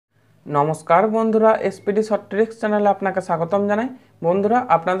নমস্কার বন্ধুরা, SPD short tricks চ্যানেলে আপনাকে স্বাগতম জানাই। বন্ধুরা,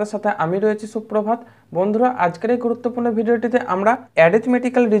 আপনাদের সাথে আমি রয়েছি সুপ্রভাত। বন্ধুরা, আজকের এই গুরুত্বপূর্ণ ভিডিওটিতে আমরা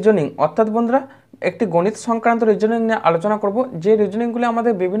অ্যারিথমেটিক্যাল রিজনিং অর্থাৎ বন্ধুরা একটি গণিত সংক্রান্ত রিজনিং নিয়ে আলোচনা করব, যে রিজনিংগুলি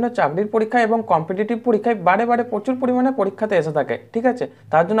আমাদের বিভিন্ন চাকরির পরীক্ষা এবং কম্পিটিটিভ পরীক্ষায় বারে বারে প্রচুর পরিমাণে পরীক্ষাতে এসে থাকে। ঠিক আছে,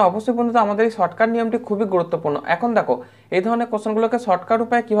 তার জন্য অবশ্যই বন্ধুরা আমাদের এই শর্টকাট নিয়মটি খুবই গুরুত্বপূর্ণ। এখন দেখো, এই ধরনের কোশ্চেনগুলোকে শর্টকাট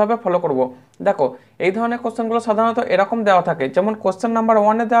উপায়ে কিভাবে ফলো করব। দেখো, এই ধরনের কোশ্চেনগুলো সাধারণত এরকম দেওয়া থাকে, যেমন কোশ্চেন নাম্বার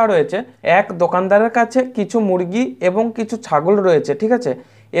 1-এ দেওয়া রয়েছে এক দোকানদারের কাছে কিছু মুরগি এবং কিছু ছাগল রয়েছে। ঠিক আছে,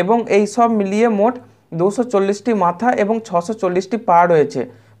 এবং এই সব মিলিয়ে মোট 240টি মাথা এবং 640টি পা রয়েছে।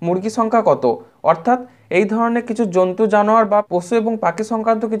 মুরগি সংখ্যা কত? অর্থাৎ এই ধরনের কিছু জন্তু জানোয়ার বা পশু এবং পাখি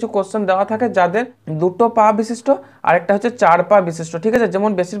সংক্রান্ত কিছু কোশ্চেন দেওয়া থাকে, যাদের দুটো পা বিশিষ্ট আরেকটা হচ্ছে 4 পা বিশিষ্ট। ঠিক আছে,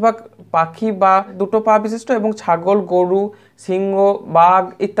 যেমন বেশিরভাগ পাখি বা দুটো পা বিশিষ্ট এবং ছাগল, গরু, সিংহ, বাঘ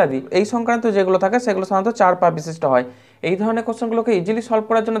ইত্যাদি এই সংক্রান্ত যেগুলো থাকে সেগুলো সাধারণত 4 পা বিশিষ্ট হয়। এই ধরনের কোশ্চেনগুলোকে ইজিলি সলভ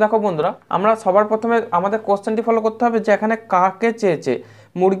করার জন্য দেখো বন্ধুরা, আমরা সবার প্রথমে আমাদের কোশ্চেনটি ফলো করতে হবে যে এখানে কাকে চেয়েছে,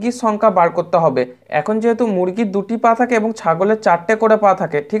 মুরগির সংখ্যা বার করতে হবে। এখন যেহেতু মুরগির 2টি পা থাকে এবং ছাগলের 4টে করে পা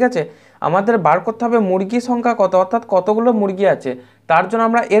থাকে, ঠিক আছে, আমাদের বার করতে হবে মুরগির সংখ্যা কত, অর্থাৎ কতগুলো মুরগি আছে। তার জন্য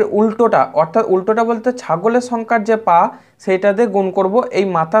আমরা এর উল্টোটা, অর্থাৎ উল্টোটা বলতে ছাগলের সংখ্যার যে পা সেইটা দিয়ে গুণ করব এই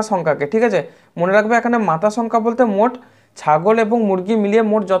মাথা সংখ্যাকে। ঠিক আছে, মনে রাখবে এখানে মাথা সংখ্যা বলতে মোট ছাগল এবং মুরগি মিলিয়ে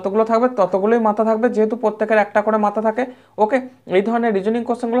মোট যতগুলো থাকবে ততগুলোই মাথা থাকবে, যেহেতু প্রত্যেকের একটা করে মাথা থাকে। ওকে, এই ধরনের রিজনিং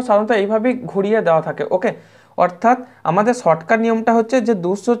কোশ্চেনগুলো সাধারণত এইভাবেই ঘুরিয়ে দেওয়া থাকে। ওকে, অর্থাৎ আমাদের শর্টকাট নিয়মটা হচ্ছে যে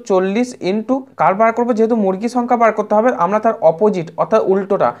 240 ইন্টু কার বার করবো, যেহেতু মুরগির সংখ্যা বার করতে হবে, আমরা তার অপোজিট অর্থাৎ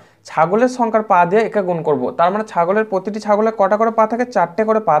উল্টোটা ছাগলের সংখ্যার পা দিয়ে একে গুণ করব। তার মানে ছাগলের প্রতিটি ছাগলের কটা করে পা থাকে? 4টে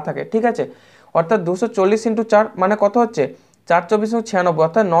করে পা থাকে। ঠিক আছে, অর্থাৎ 240 ইন্টু 4 মানে কত হচ্ছে? 4 24 96,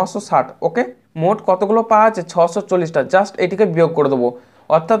 অর্থাৎ 960। ওকে, মোট কতগুলো পা আছে? 640টা। জাস্ট এটিকে বিয়োগ করে দেবো,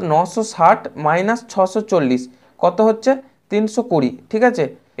 অর্থাৎ 960 মাইনাস 640 কত হচ্ছে? 320। ঠিক আছে,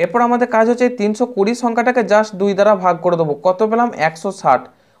 এরপর আমাদের কাজ হচ্ছে এই 320 সংখ্যাটাকে জাস্ট 2 দ্বারা ভাগ করে দেবো। কত পেলাম? 160,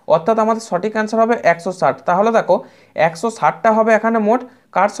 অর্থাৎ আমাদের সঠিক অ্যান্সার হবে 160। তাহলে দেখো 160টা হবে এখানে মোট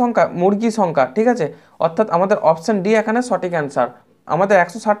কার সংখ্যা? মুরগি সংখ্যা। ঠিক আছে, অর্থাৎ আমাদের অপশন ডি এখানে সঠিক অ্যান্সার। আমাদের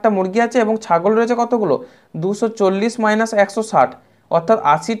 160টা মুরগি আছে এবং ছাগল রয়েছে কতগুলো? 240 মাইনাস 160, অর্থাৎ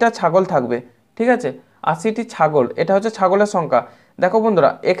 80টা ছাগল থাকবে। ঠিক আছে, 80টি ছাগল, এটা হচ্ছে ছাগলের সংখ্যা। দেখো বন্ধুরা,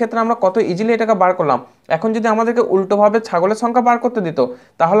 এক্ষেত্রে আমরা কত ইজিলি এটাকে বার করলাম। এখন যদি আমাদেরকে উল্টোভাবে ছাগলের সংখ্যা বার করতে দিত,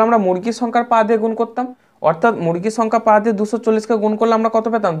 তাহলে আমরা মুরগির সংখ্যার পা দিয়ে গুণ করতাম। অর্থাৎ মুরগির সংখ্যা পা দিয়ে 240কে গুণ করলে আমরা কত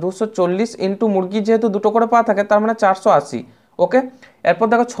পেতাম? 240 ইন্টু মুরগি, যেহেতু দুটো করে পা থাকে তার মানে 480। ওকে, এরপর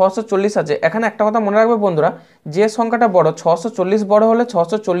দেখো 640 আছে। এখানে একটা কথা মনে রাখবে বন্ধুরা, যে সংখ্যাটা বড় 640 বড় হলে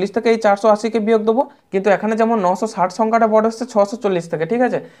 640 থেকে এই 480কে বিয়োগ দেবো, কিন্তু এখানে যেমন 960 সংখ্যাটা বড় হচ্ছে 640 থেকে। ঠিক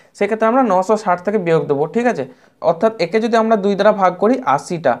আছে, সেক্ষেত্রে আমরা 960 থেকে বিয়োগ দেবো। ঠিক আছে, অর্থাৎ একে যদি আমরা 2 দ্বারা ভাগ করি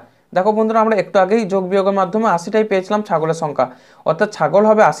 80টা। দেখো বন্ধুরা, আমরা একটু আগেই যোগ বিয়োগের মাধ্যমে 80টাই পেয়েছিলাম ছাগলের সংখ্যা, অর্থাৎ ছাগল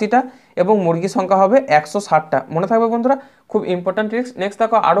হবে 80টা এবং মুরগির সংখ্যা হবে 160টা। মনে থাকবে বন্ধুরা, খুব ইম্পর্টেন্ট ট্রিক্স। নেক্সট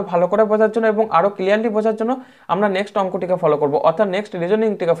দেখো, আরও ভালো করে বোঝার জন্য এবং আরও ক্লিয়ারলি বোঝার জন্য আমরা নেক্সট অঙ্কটিকে ফলো করব, অর্থাৎ নেক্সট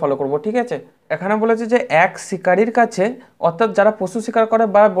রিজনিংটিকে ফলো করব। ঠিক আছে, এখানে বলেছে যে এক শিকারীর কাছে, অর্থাৎ যারা পশু শিকার করে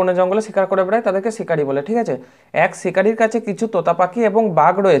বা বনে জঙ্গলে শিকার করে বেড়ায় তাদেরকে শিকারী বলে। ঠিক আছে, এক শিকারীর কাছে কিছু তোতা পাখি এবং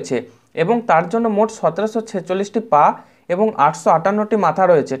বাঘ রয়েছে এবং তার জন্য মোট 1746টি পা এবং 858টি মাথা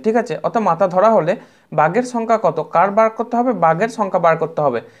রয়েছে। ঠিক আছে, অর্থাৎ মাথা ধরা হলে বাঘের সংখ্যা কত? কার বার করতে হবে? বাঘের সংখ্যা বার করতে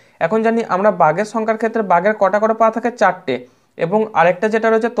হবে। এখন জানি আমরা বাঘের সংখ্যার ক্ষেত্রে বাঘের কটা করে পা থাকে? 4টে। এবং আরেকটা যেটা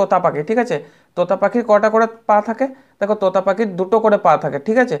রয়েছে তোতা পাখি। ঠিক আছে, তোতা পাখির কটা করে পা থাকে? দেখো, তোতা পাখির 2টো করে পা থাকে।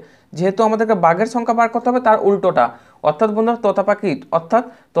 ঠিক আছে, যেহেতু আমাদেরকে বাঘের সংখ্যা বার করতে হবে তার উল্টোটা, অর্থাৎ বন্ধুরা তোতা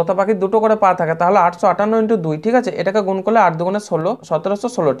পাখির 2টো করে পা থাকে, তাহলে 858 ইন্টু 2। ঠিক আছে, এটাকে গুণ করলে 8 দুগুণে 16,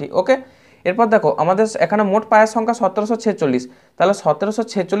 1716টি। ওকে, এরপর দেখো আমাদের এখানে মোট পায়ের সংখ্যা 1746, তাহলে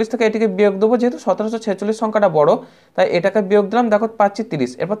 1746 থেকে এটিকে বিয়োগ দেবো, যেহেতু 1746 সংখ্যাটা বড় তাই এটাকে বিয়োগ দিলাম। দেখো পাচ্ছি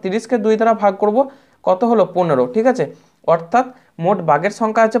 30। এরপর 30কে 2 দ্বারা ভাগ করব, কত হলো? 15। ঠিক আছে, অর্থাৎ মোট বাঘের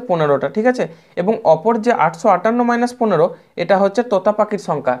সংখ্যা আছে 15টা। ঠিক আছে, এবং অপর যে 858 মাইনাস 15 এটা হচ্ছে তোতা পাখির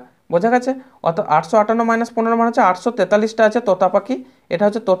সংখ্যা। বোঝা গেছে? অর্থাৎ 858 মাইনাস 15 মানে হচ্ছে 843টা আছে তোতা পাখি, এটা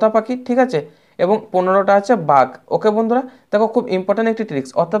হচ্ছে তোতা পাখি। ঠিক আছে, এবং 15টা আছে বাঘ। ওকে বন্ধুরা, দেখো খুব ইম্পর্টেন্ট একটি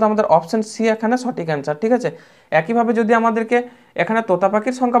ট্রিক্স, অর্থাৎ আমাদের অপশন সি এখানে সঠিক অ্যান্সার। ঠিক আছে, একইভাবে যদি আমাদেরকে এখানে তোতা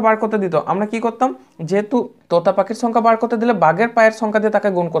পাখির সংখ্যা বার করতে দিত, আমরা কি করতাম? যেহেতু তোতা পাখির সংখ্যা বার করতে দিলে বাঘের পায়ের সংখ্যা দিয়ে তাকে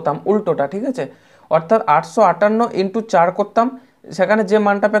গুণ করতাম, উল্টোটা। ঠিক আছে, অর্থাৎ 858 ইন্টু 4 করতাম, সেখানে যে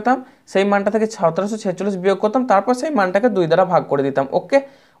মানটা পেতাম সেই মানটা থেকে 1746 বিয়োগ করতাম, তারপর সেই মানটাকে 2 দ্বারা ভাগ করে দিতাম। ওকে,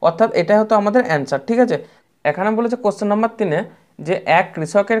 অর্থাৎ এটাই হতো আমাদের অ্যান্সার। ঠিক আছে, এখানে বলেছে কোশ্চেন নাম্বার 3-এ যে এক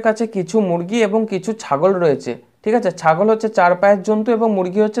কৃষকের কাছে কিছু মুরগি এবং কিছু ছাগল রয়েছে। ঠিক আছে, ছাগল হচ্ছে 4 পায়ের জন্তু এবং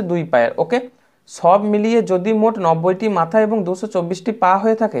মুরগি হচ্ছে 2 পায়ের। ওকে, সব মিলিয়ে যদি মোট 90টি মাথা এবং 224টি পা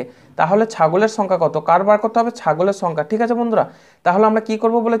হয়ে থাকে তাহলে ছাগলের সংখ্যা কত? কার বার করতে হবে? ছাগলের সংখ্যা। ঠিক আছে বন্ধুরা, তাহলে আমরা কি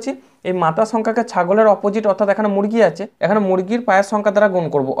করব বলেছি, এই মাথা সংখ্যাকে ছাগলের অপোজিট অর্থাৎ এখানে মুরগি আছে, এখানে মুরগির পায়ের সংখ্যা দ্বারা গুণ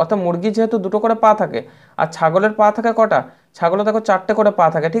করব। অর্থাৎ মুরগি যেহেতু দুটো করে পা থাকে আর ছাগলের পা থাকে কটা? ছাগলের দেখো 4টে করে পা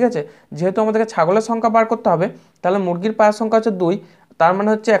থাকে। ঠিক আছে, যেহেতু আমাদেরকে ছাগলের সংখ্যা বার করতে হবে তাহলে মুরগির পায়ের সংখ্যা হচ্ছে 2, তার মানে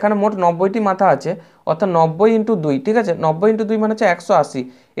হচ্ছে এখানে মোট 90টি মাথা আছে অর্থাৎ 90 ইন্টু 2। ঠিক আছে, 90 ইন্টু 2 মানে হচ্ছে 180।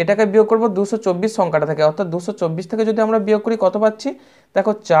 এটাকে বিয়োগ করবো 224 সংখ্যাটা থেকে, অর্থাৎ 224 থেকে যদি আমরা বিয়োগ করি কত পাচ্ছি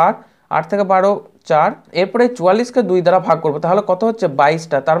দেখো 4, 8 থেকে 12 4, এরপরে 44কে 2 দ্বারা ভাগ করবো তাহলে কত হচ্ছে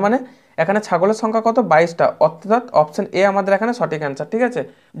 22টা। তার মানে এখানে ছাগলের সংখ্যা কত? 22টা, অর্থাৎ অপশন এ আমাদের এখানে সঠিক অ্যান্সার। ঠিক আছে,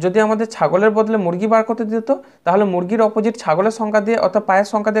 যদি আমাদের ছাগলের বদলে মুরগি বার করতে দিত তাহলে মুরগির অপোজিট ছাগলের সংখ্যা দিয়ে অর্থাৎ পায়ের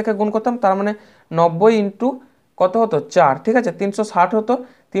সংখ্যা দিয়ে গুণ করতাম, তার মানে 90 ইন্টু কত হতো 4। ঠিক আছে, 360 হতো,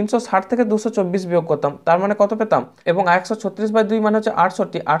 360 থেকে 224 বিয়োগ করতাম তার মানে কত পেতাম, এবং 136/2 মানে হচ্ছে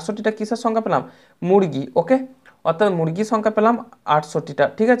 68। 68টা কিসের সংখ্যা পেলাম? মুরগি। ওকে, অর্থাৎ মুরগির সংখ্যা পেলাম 68টা।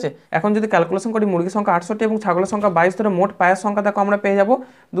 ঠিক আছে, এখন যদি ক্যালকুলেশন করি মুরগির সংখ্যা 68 এবং ছাগলের সংখ্যা 22 ধরে মোট পায়ের সংখ্যা দেখো আমরা পেয়ে যাবো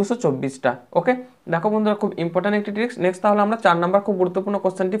 224টা। ওকে, দেখো বন্ধুরা খুব ইম্পর্টেন্ট একটি ট্রিক্স। নেক্সট তাহলে আমরা 4 নাম্বার খুব গুরুত্বপূর্ণ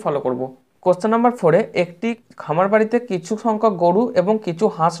কোশ্চেনটি ফলো করব। কোশ্চেন নাম্বার 4-এ একটি খামার বাড়িতে কিছু সংখ্যক গরু এবং কিছু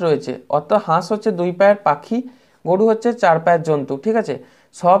হাঁস রয়েছে, অর্থাৎ হাঁস হচ্ছে 2 পায়ের পাখি, গরু হচ্ছে 4 পায়ের জন্তু। ঠিক আছে,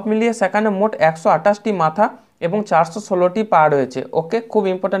 সব মিলিয়ে সেখানে মোট 128টি মাথা এবং 416টি পা রয়েছে। ওকে, খুব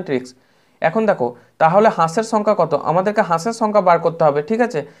ইম্পর্টেন্ট ট্রিক্স। এখন দেখো তাহলে হাঁসের সংখ্যা কত? আমাদেরকে হাঁসের সংখ্যা বার করতে হবে। ঠিক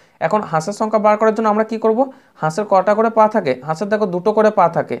আছে, এখন হাঁসের সংখ্যা বার করার জন্য আমরা কি করব, হাঁসের কটা করে পা থাকে? হাঁসের দেখো 2টো করে পা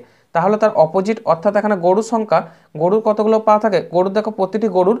থাকে, তাহলে তার অপোজিট অর্থাৎ এখানে গরুর সংখ্যা, গরুর কতগুলো পা থাকে? গরুর দেখো প্রতিটি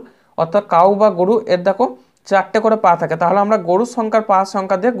গরুর অর্থাৎ কাউ বা গরু এর দেখো 4টে করে পা থাকে, তাহলে আমরা গরুর সংখ্যার পা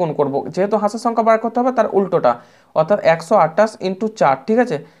সংখ্যা দিয়ে গুণ করব। যেহেতু হাঁসের সংখ্যা বার করতে হবে তার উল্টোটা, অর্থাৎ 128 ইন্টু 4। ঠিক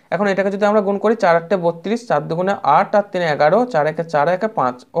আছে, এখন এটাকে যদি আমরা গুণ করি 4 8 32, 4 2 8 আর 3 11, 4 1 4 1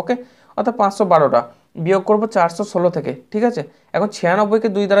 5। ওকে, অর্থাৎ 512টা বিয়োগ করবো 416 থেকে। ঠিক আছে, এখন 96কে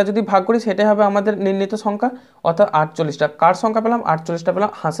 2 দ্বারা যদি ভাগ করি সেটাই হবে আমাদের নির্ণীত সংখ্যা, অর্থাৎ 48টা। কার সংখ্যা পেলাম? 48টা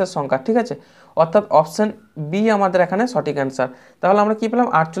পেলাম হাঁসের সংখ্যা। ঠিক আছে, অর্থাৎ অপশন বি আমাদের এখানে সঠিক অ্যান্সার। তাহলে আমরা কি পেলাম?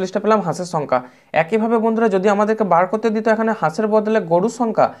 48টা পেলাম হাঁসের সংখ্যা। একইভাবে বন্ধুরা যদি আমাদেরকে বার করতে দিত এখানে হাঁসের বদলে গরুর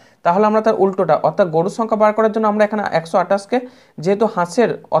সংখ্যা, তাহলে আমরা তার উল্টোটা অর্থাৎ গরুর সংখ্যা বার করার জন্য আমরা এখানে 128কে যেহেতু হাঁসের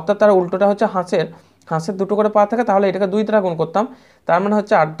অর্থাৎ তার উল্টোটা হচ্ছে হাঁসের, হাঁসের 2টো করে পা থাকে, তাহলে এটাকে 2 দ্বারা গুণ করতাম, তার মানে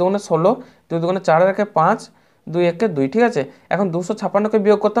হচ্ছে 8 2 16, 2 2 4 1 5, 2 1 2। ঠিক আছে, এখন 256কে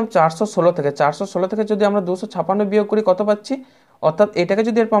বিয়োগ করতাম 416 থেকে, 416 থেকে যদি আমরা 256 বিয়োগ করি কত পাচ্ছি, অর্থাৎ এটাকে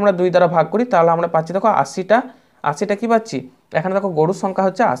যদি এরপর আমরা 2 দ্বারা ভাগ করি তাহলে আমরা পাচ্ছি দেখো 80টা। 80টা কি পাচ্ছি? এখানে দেখো গরুর সংখ্যা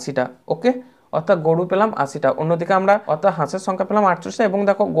হচ্ছে 80টা। ওকে, অর্থাৎ গরু পেলাম 80টা। অন্যদিকে আমরা অর্থাৎ হাঁসের সংখ্যা পেলাম 48টা এবং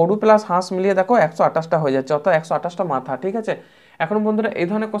দেখো গরু প্লাস হাঁস মিলিয়ে দেখো 128টা হয়ে যাচ্ছে, অর্থাৎ 128টা মাথা। ঠিক আছে, এখন বন্ধুরা এই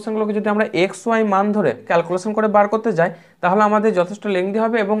ধরনের কোশ্চেনগুলোকে যদি আমরা এক্স ওয়াই মান ধরে ক্যালকুলেশন করে বার করতে যাই তাহলে আমাদের যথেষ্ট লেংদি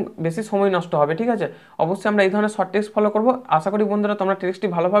হবে এবং বেশি সময় নষ্ট হবে। ঠিক আছে, অবশ্যই আমরা এই ধরনের শর্ট ট্রিক্স ফলো করব। আশা করি বন্ধুরা তোমরা ট্রিক্সটি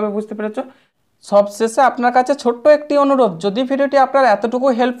ভালোভাবে বুঝতে পেরেছো। সবশেষে আপনার কাছে ছোট্ট একটি অনুরোধ, যদি ভিডিওটি আপনার এতটুকু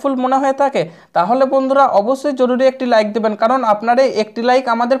হেল্পফুল মনে হয়ে থাকে তাহলে বন্ধুরা অবশ্যই জরুরি একটি লাইক দেবেন, কারণ আপনার এই একটি লাইক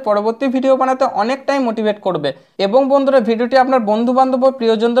আমাদের পরবর্তী ভিডিও বানাতে অনেকটাই মোটিভেট করবে। এবং বন্ধুরা ভিডিওটি আপনার বন্ধু বান্ধব ও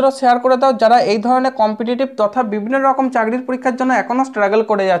প্রিয়জনদেরও শেয়ার করে দাও যারা এই ধরনের কম্পিটিটিভ তথা বিভিন্ন রকম চাকরির পরীক্ষার জন্য এখনও স্ট্রাগল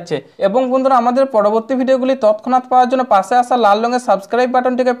করে যাচ্ছে। এবং বন্ধুরা আমাদের পরবর্তী ভিডিওগুলি তৎক্ষণাৎ পাওয়ার জন্য পাশে আসা লাল রঙের সাবস্ক্রাইব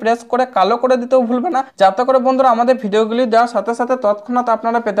বাটনটিকে প্রেস করে কালো করে দিতেও ভুলবে না, যাতে করে বন্ধুরা আমাদের ভিডিওগুলি দেওয়ার সাথে সাথে তৎক্ষণাৎ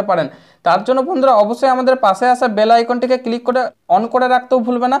আপনারা পেতে পারেন। তার জন্য বন্ধুরা অবশ্যই আমাদের পাশে আসা বেল আইকনটিকে ক্লিক করে অন করে রাখতেও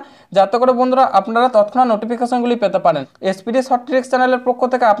ভুলবে না, যাতে করে বন্ধুরা আপনারা তৎক্ষণাৎ নোটিফিকেশনগুলি পেতে পারেন। এসপিডি শর্ট ট্রিক্স চ্যানেলের পক্ষ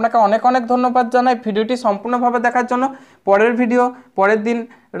থেকে আপনাকে অনেক অনেক ধন্যবাদ জানাই ভিডিওটি সম্পূর্ণভাবে দেখার জন্য। পরের ভিডিও পরের দিন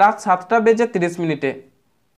রাত 7টা বেজে 30 মিনিটে।